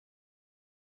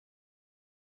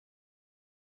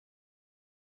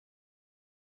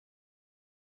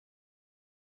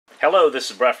Hello, this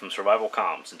is Brett from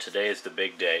SurvivalComms, and today is the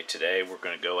big day. Today we're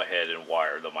going to go ahead and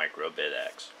wire the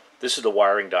Microbitx. This is the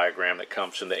wiring diagram that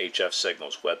comes from the HF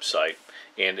Signals website,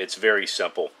 and it's very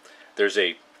simple. There's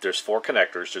four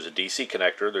connectors. There's a DC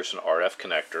connector, there's an RF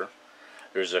connector,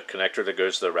 there's a connector that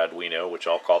goes to the Arduino, which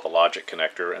I'll call the logic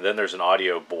connector, and then there's an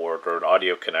audio board or an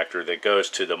audio connector that goes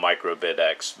to the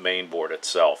Microbitx main board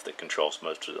itself that controls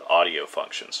most of the audio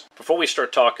functions. Before we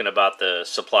start talking about the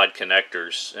supplied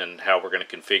connectors and how we're going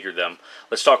to configure them,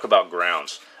 let's talk about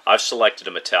grounds. I've selected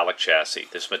a metallic chassis.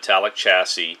 This metallic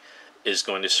chassis is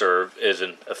going to serve as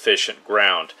an efficient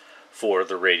ground for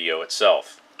the radio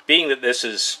itself. Being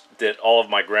that all of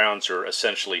my grounds are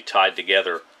essentially tied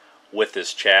together with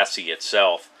this chassis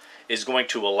itself, is going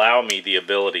to allow me the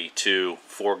ability to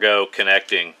forego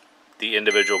connecting the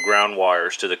individual ground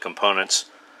wires to the components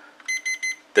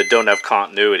that don't have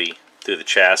continuity through the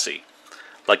chassis.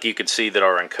 Like you can see that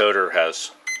our encoder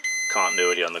has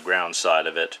continuity on the ground side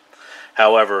of it.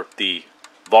 However, the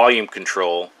volume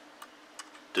control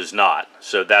does not,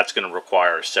 so that's going to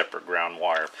require a separate ground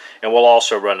wire, and we'll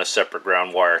also run a separate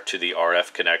ground wire to the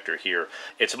RF connector here.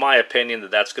 It's my opinion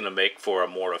that that's going to make for a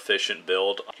more efficient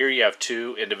build. Here you have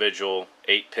two individual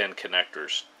 8-pin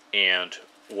connectors, and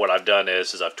what I've done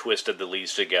is I've twisted the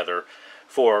leads together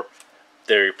for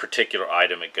the particular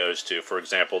item it goes to. For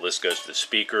example, this goes to the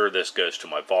speaker, this goes to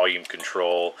my volume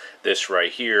control, this right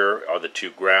here are the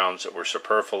two grounds that were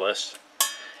superfluous,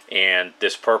 and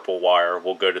this purple wire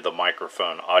will go to the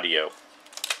microphone audio.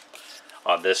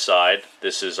 On this side,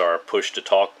 this is our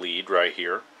push-to-talk lead right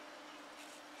here,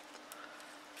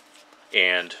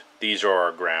 and these are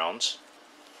our grounds,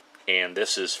 and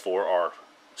this is for our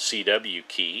CW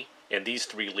key, and these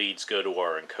three leads go to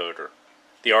our encoder.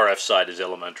 The RF side is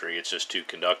elementary. It's just two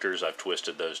conductors. I've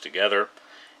twisted those together,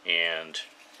 and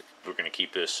we're going to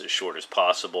keep this as short as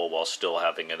possible while still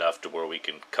having enough to where we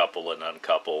can couple and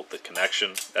uncouple the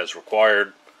connection as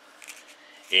required.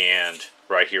 And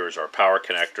right here is our power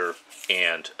connector,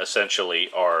 and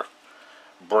essentially our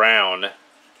brown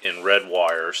and red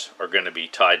wires are going to be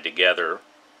tied together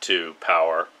to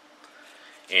power,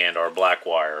 and our black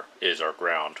wire is our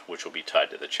ground, which will be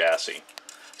tied to the chassis.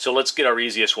 So let's get our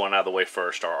easiest one out of the way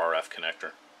first, our RF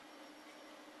connector.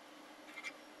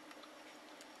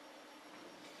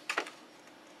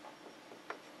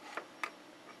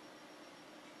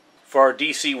 For our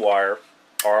DC wire,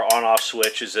 our on-off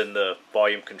switch is in the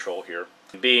volume control here.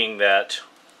 Being that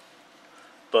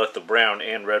both the brown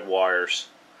and red wires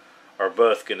are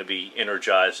both going to be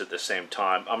energized at the same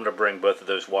time, I'm going to bring both of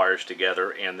those wires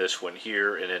together and this one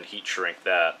here and then heat shrink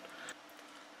that.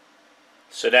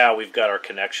 So now we've got our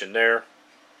connection there,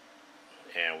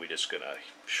 and we're just going to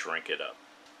shrink it up.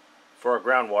 For our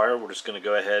ground wire, we're just going to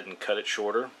go ahead and cut it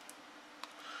shorter,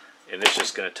 and it's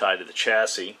just going to tie to the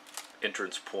chassis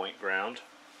entrance point ground.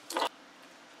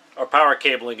 Our power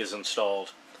cabling is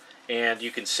installed, and you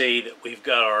can see that we've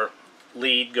got our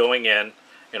lead going in,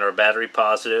 and our battery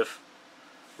positive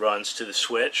runs to the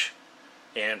switch,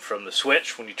 and from the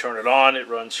switch, when you turn it on, it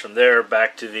runs from there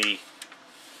back to the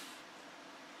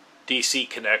DC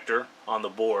connector on the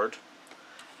board,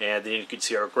 and then you can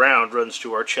see our ground runs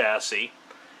to our chassis,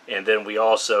 and then we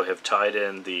also have tied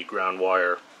in the ground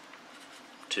wire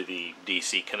to the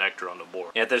DC connector on the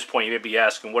board. And at this point you may be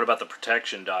asking, what about the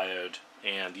protection diode?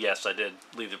 And yes, I did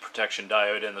leave the protection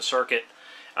diode in the circuit.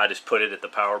 I just put it at the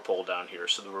power pole down here.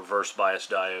 So the reverse bias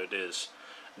diode is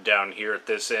down here at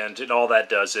this end, and all that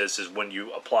does is when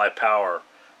you apply power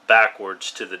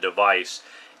backwards to the device,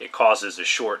 it causes a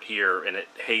short here and it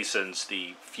hastens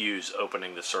the fuse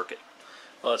opening the circuit.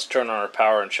 Well, let's turn on our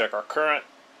power and check our current.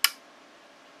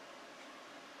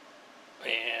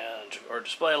 And our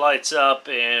display lights up,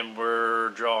 and we're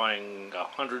drawing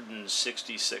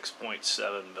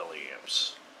 166.7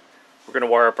 milliamps. We're going to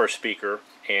wire up our speaker,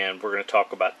 and we're going to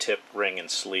talk about tip, ring,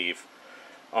 and sleeve.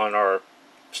 On our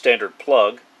standard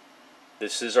plug,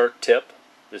 this is our tip,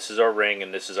 this is our ring,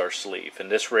 and this is our sleeve. In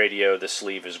this radio, the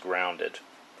sleeve is grounded.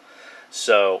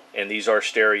 So, and these are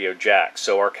stereo jacks.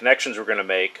 So our connections we're going to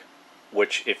make,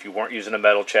 which if you weren't using a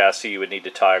metal chassis, you would need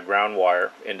to tie a ground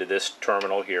wire into this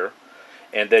terminal here,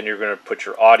 and then you're going to put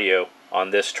your audio on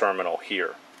this terminal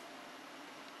here.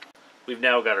 We've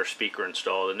now got our speaker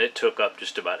installed, and it took up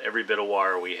just about every bit of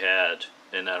wire we had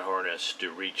in that harness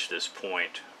to reach this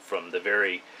point from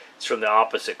it's from the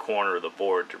opposite corner of the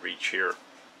board to reach here.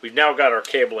 We've now got our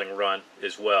cabling run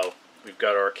as well. We've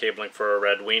got our cabling for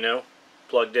our Arduino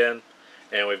plugged in,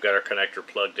 and we've got our connector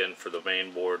plugged in for the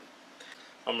main board.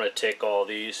 I'm going to take all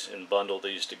these and bundle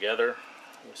these together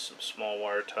with some small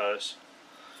wire ties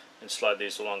and slide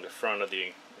these along the front of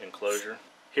the enclosure.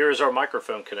 Here is our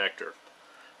microphone connector.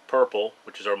 Purple,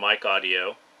 which is our mic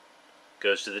audio,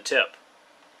 goes to the tip.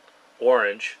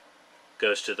 Orange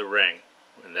goes to the ring,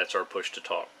 and that's our push to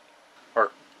talk.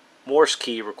 Our Morse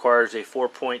key requires a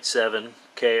 4.7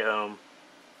 k ohm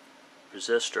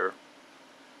resistor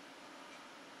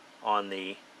on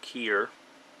the keyer.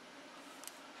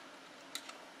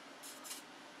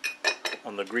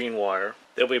 On the green wire,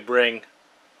 then we bring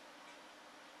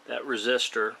that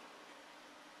resistor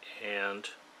and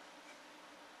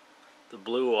the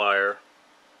blue wire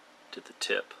to the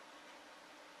tip.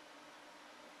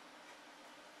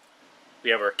 We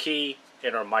have our key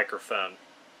and our microphone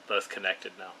both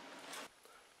connected now.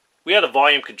 We have the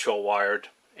volume control wired,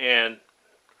 and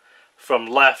from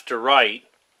left to right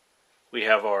we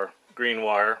have our green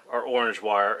wire, our orange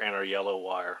wire, and our yellow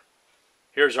wire.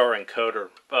 Here's our encoder.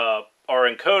 Our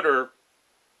encoder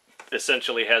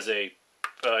essentially has a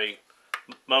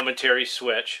momentary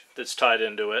switch that's tied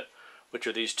into it, which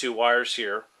are these two wires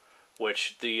here,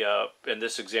 which in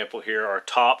this example here, our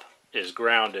top is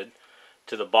grounded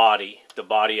to the body. The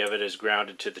body of it is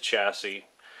grounded to the chassis,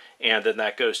 and then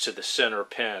that goes to the center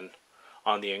pin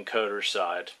on the encoder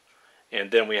side.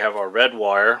 And then we have our red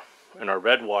wire, and our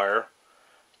red wire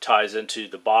ties into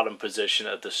the bottom position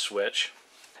of the switch.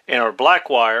 And our black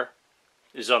wire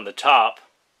is on the top,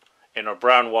 and our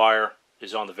brown wire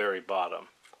is on the very bottom.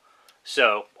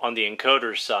 So on the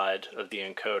encoder side of the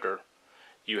encoder,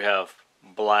 you have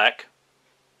black,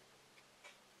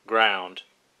 ground,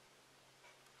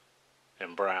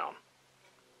 and brown.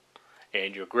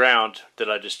 And your ground that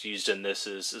I just used in this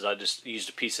is I just used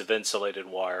a piece of insulated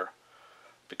wire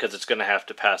because it's going to have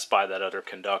to pass by that other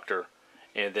conductor,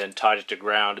 and then tied it to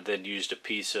ground, and then used a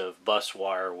piece of bus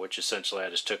wire, which essentially I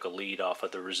just took a lead off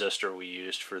of the resistor we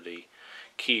used for the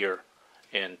keyer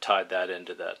and tied that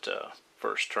into that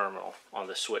first terminal on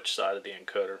the switch side of the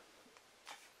encoder.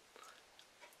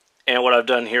 And what I've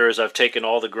done here is I've taken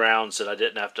all the grounds that I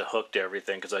didn't have to hook to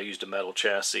everything because I used a metal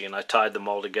chassis, and I tied them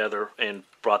all together and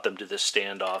brought them to this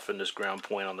standoff and this ground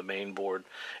point on the main board.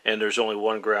 And there's only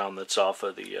one ground that's off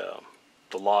of the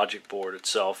logic board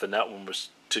itself, and that one was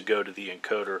to go to the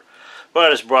encoder. But I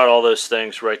just brought all those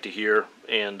things right to here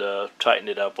and tightened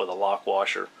it up with a lock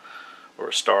washer or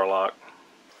a star lock.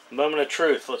 Moment of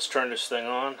truth. Let's turn this thing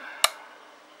on.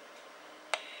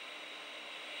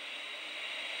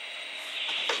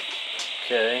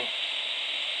 Okay.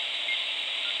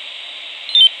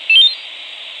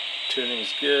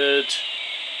 Tuning's good.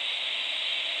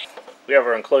 We have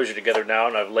our enclosure together now,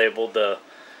 and I've labeled the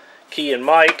key and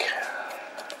mic,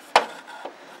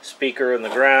 speaker in the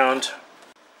ground.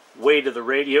 Weight of the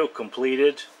radio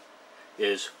completed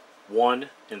is 1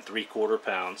 3/4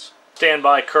 pounds.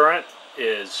 Standby current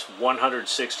is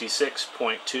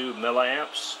 166.2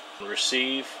 milliamps.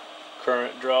 Receive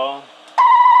current draw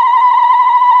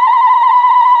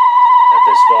at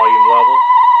this volume level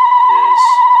is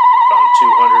around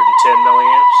 210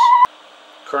 milliamps.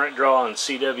 Current draw on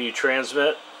CW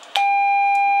transmit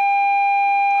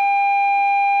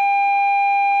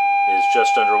is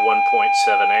just under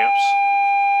 1.7 amps.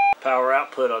 Power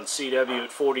output on CW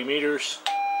at 40 meters,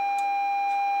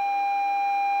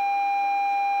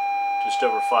 just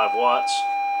over 5 watts.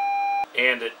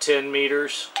 And at 10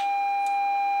 meters,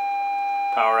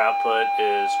 power output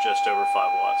is just over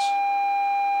 5 watts.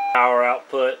 Power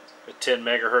output at 10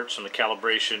 megahertz on the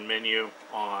calibration menu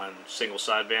on single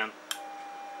sideband,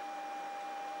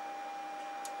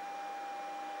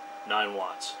 9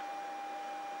 watts.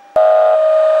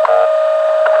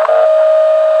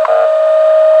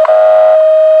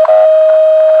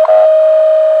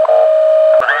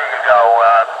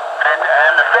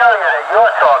 And the failure that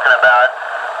you're talking about,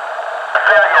 the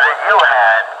failure that you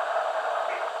had,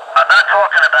 I'm not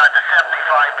talking about the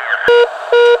 75 meter.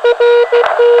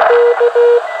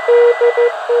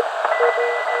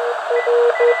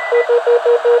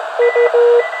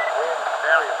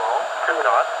 Variable, 2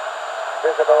 knots.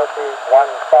 Visibility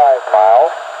 15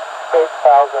 miles,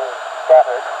 8,000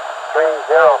 scattered,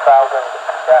 30,000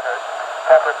 scattered.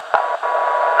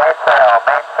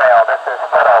 Mainsail, this is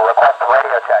Pluto, request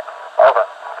radio check. Over.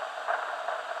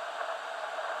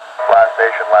 Last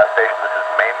station, this is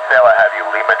Mainsail. I have you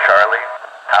Lima Charlie.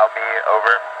 How me,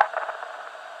 over.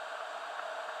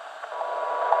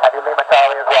 Have you Lima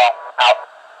Charlie as well? Out.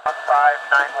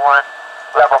 1591,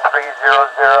 level 300,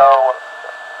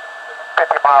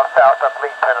 50 miles south of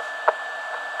Leeton.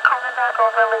 Calling back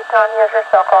over Leeton, here's your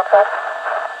cell call test.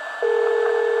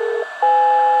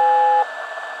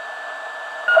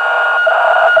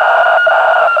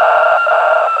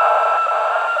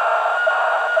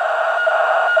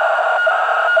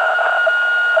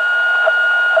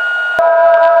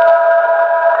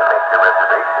 To make your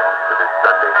reservation for this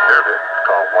Sunday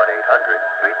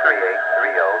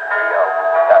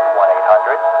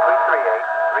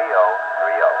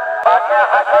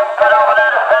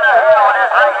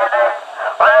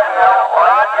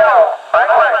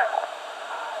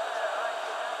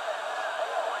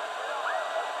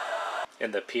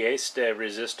And the pièce de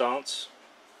résistance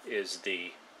is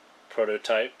the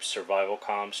prototype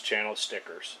SurvivalComms channel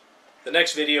stickers. The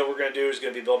next video we're going to do is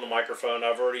going to be building a microphone.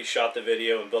 I've already shot the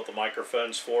video and built the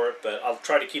microphones for it, but I'll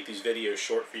try to keep these videos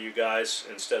short for you guys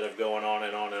instead of going on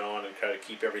and on and on and try to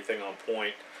keep everything on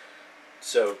point.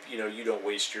 So, you don't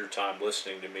waste your time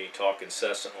listening to me talk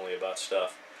incessantly about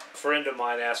stuff. A friend of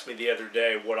mine asked me the other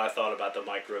day what I thought about the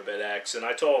Microbitx, and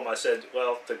I told him, I said,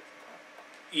 well, the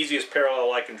easiest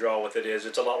parallel I can draw with it is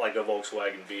it's a lot like a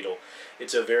Volkswagen Beetle.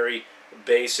 It's a very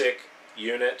basic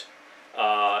unit.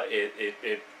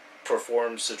 It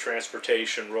performs the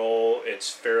transportation role. It's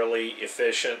fairly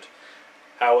efficient.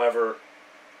 However,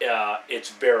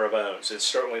 it's bare bones. It's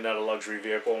certainly not a luxury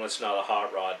vehicle, and it's not a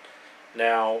hot rod.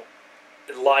 Now,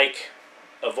 like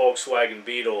a Volkswagen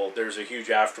Beetle, there's a huge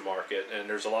aftermarket, and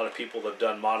there's a lot of people that have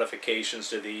done modifications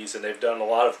to these, and they've done a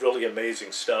lot of really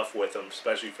amazing stuff with them,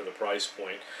 especially for the price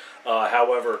point.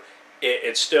 However,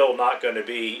 it's still not going to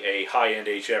be a high-end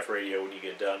HF radio when you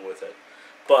get done with it.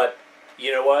 But,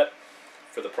 you know what?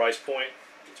 For the price point,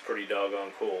 it's pretty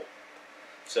doggone cool.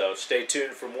 So stay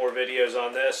tuned for more videos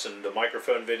on this, and the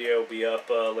microphone video will be up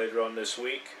later on this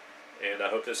week. And I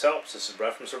hope this helps. This is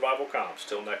Brett from SurvivalComms.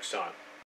 Till next time.